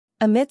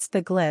Amidst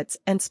the glitz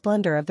and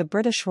splendor of the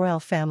British royal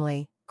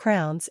family,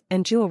 crowns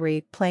and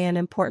jewelry play an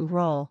important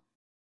role.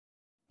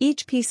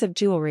 Each piece of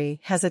jewelry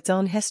has its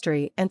own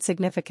history and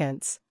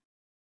significance.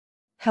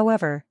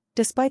 However,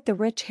 despite the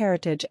rich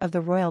heritage of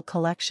the royal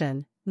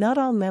collection, not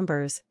all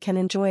members can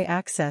enjoy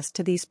access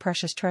to these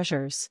precious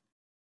treasures.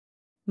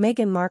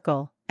 Meghan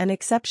Markle, an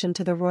exception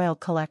to the royal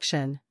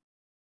collection.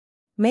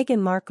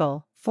 Meghan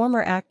Markle,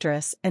 former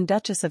actress and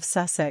Duchess of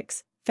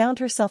Sussex, found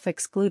herself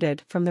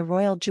excluded from the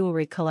royal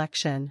jewelry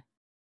collection.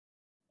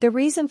 The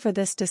reason for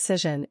this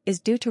decision is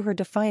due to her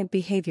defiant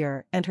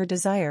behavior and her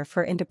desire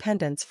for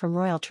independence from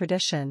royal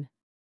tradition.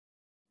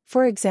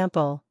 For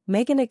example,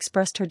 Meghan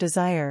expressed her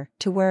desire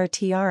to wear a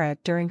tiara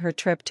during her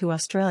trip to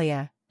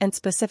Australia, and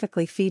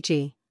specifically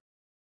Fiji.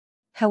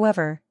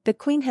 However, the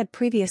Queen had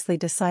previously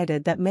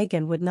decided that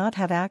Meghan would not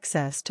have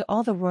access to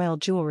all the royal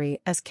jewelry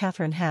as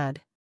Catherine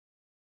had.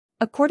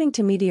 According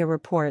to media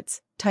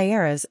reports,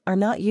 tiaras are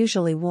not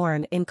usually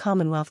worn in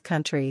Commonwealth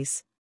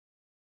countries.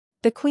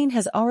 The Queen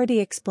has already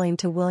explained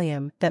to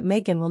William that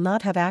Meghan will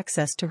not have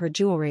access to her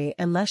jewelry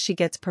unless she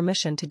gets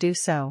permission to do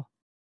so.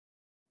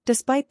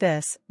 Despite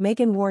this,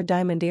 Meghan wore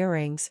diamond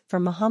earrings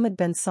from Mohammed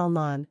bin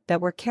Salman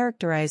that were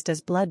characterized as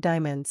blood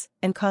diamonds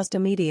and caused a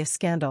media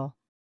scandal.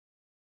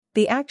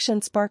 The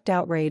action sparked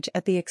outrage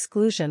at the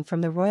exclusion from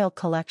the royal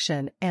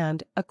collection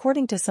and,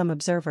 according to some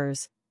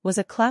observers, was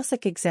a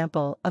classic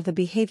example of the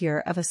behavior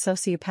of a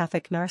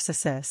sociopathic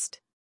narcissist.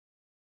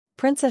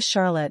 Princess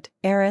Charlotte,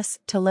 heiress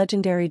to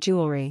legendary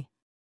jewelry.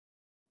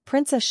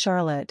 Princess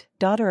Charlotte,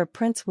 daughter of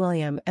Prince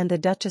William and the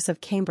Duchess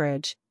of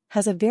Cambridge,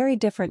 has a very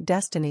different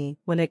destiny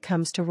when it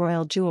comes to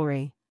royal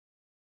jewelry.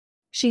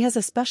 She has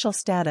a special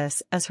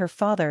status as her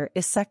father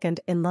is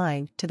second in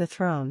line to the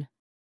throne.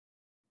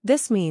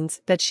 This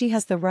means that she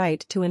has the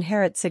right to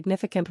inherit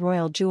significant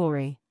royal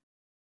jewelry.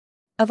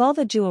 Of all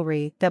the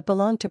jewelry that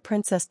belonged to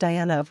Princess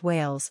Diana of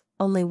Wales,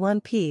 only one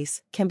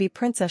piece can be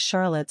Princess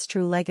Charlotte's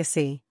true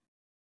legacy.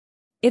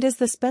 It is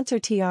the Spencer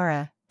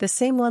tiara, the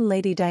same one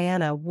Lady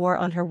Diana wore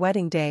on her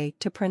wedding day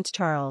to Prince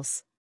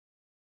Charles.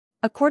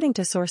 According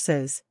to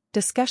sources,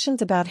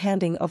 discussions about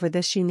handing over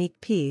this unique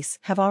piece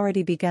have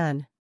already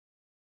begun.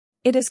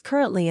 It is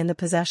currently in the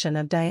possession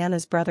of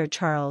Diana's brother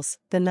Charles,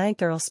 the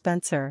 9th Earl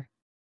Spencer.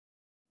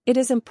 It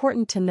is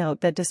important to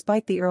note that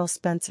despite the Earl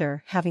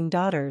Spencer having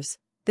daughters,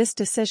 this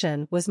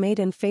decision was made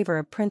in favor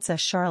of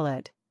Princess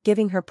Charlotte,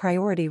 giving her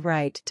priority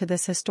right to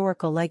this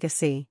historical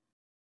legacy.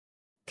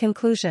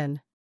 Conclusion.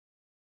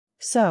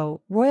 So,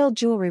 royal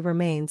jewelry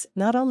remains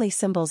not only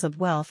symbols of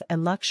wealth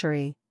and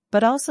luxury,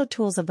 but also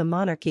tools of the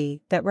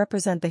monarchy that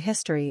represent the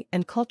history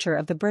and culture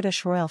of the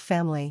British royal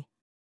family.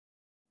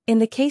 In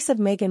the case of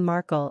Meghan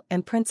Markle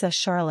and Princess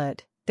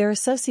Charlotte, their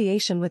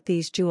association with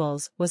these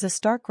jewels was a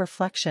stark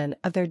reflection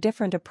of their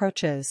different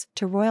approaches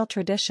to royal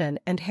tradition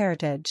and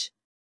heritage.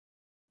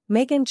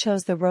 Meghan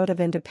chose the road of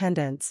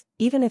independence,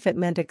 even if it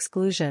meant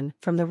exclusion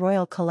from the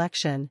royal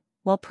collection,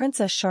 while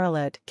Princess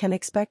Charlotte can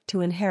expect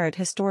to inherit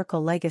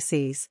historical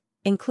legacies,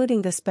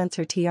 including the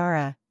Spencer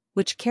tiara,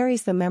 which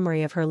carries the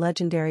memory of her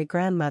legendary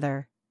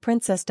grandmother,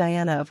 Princess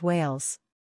Diana of Wales.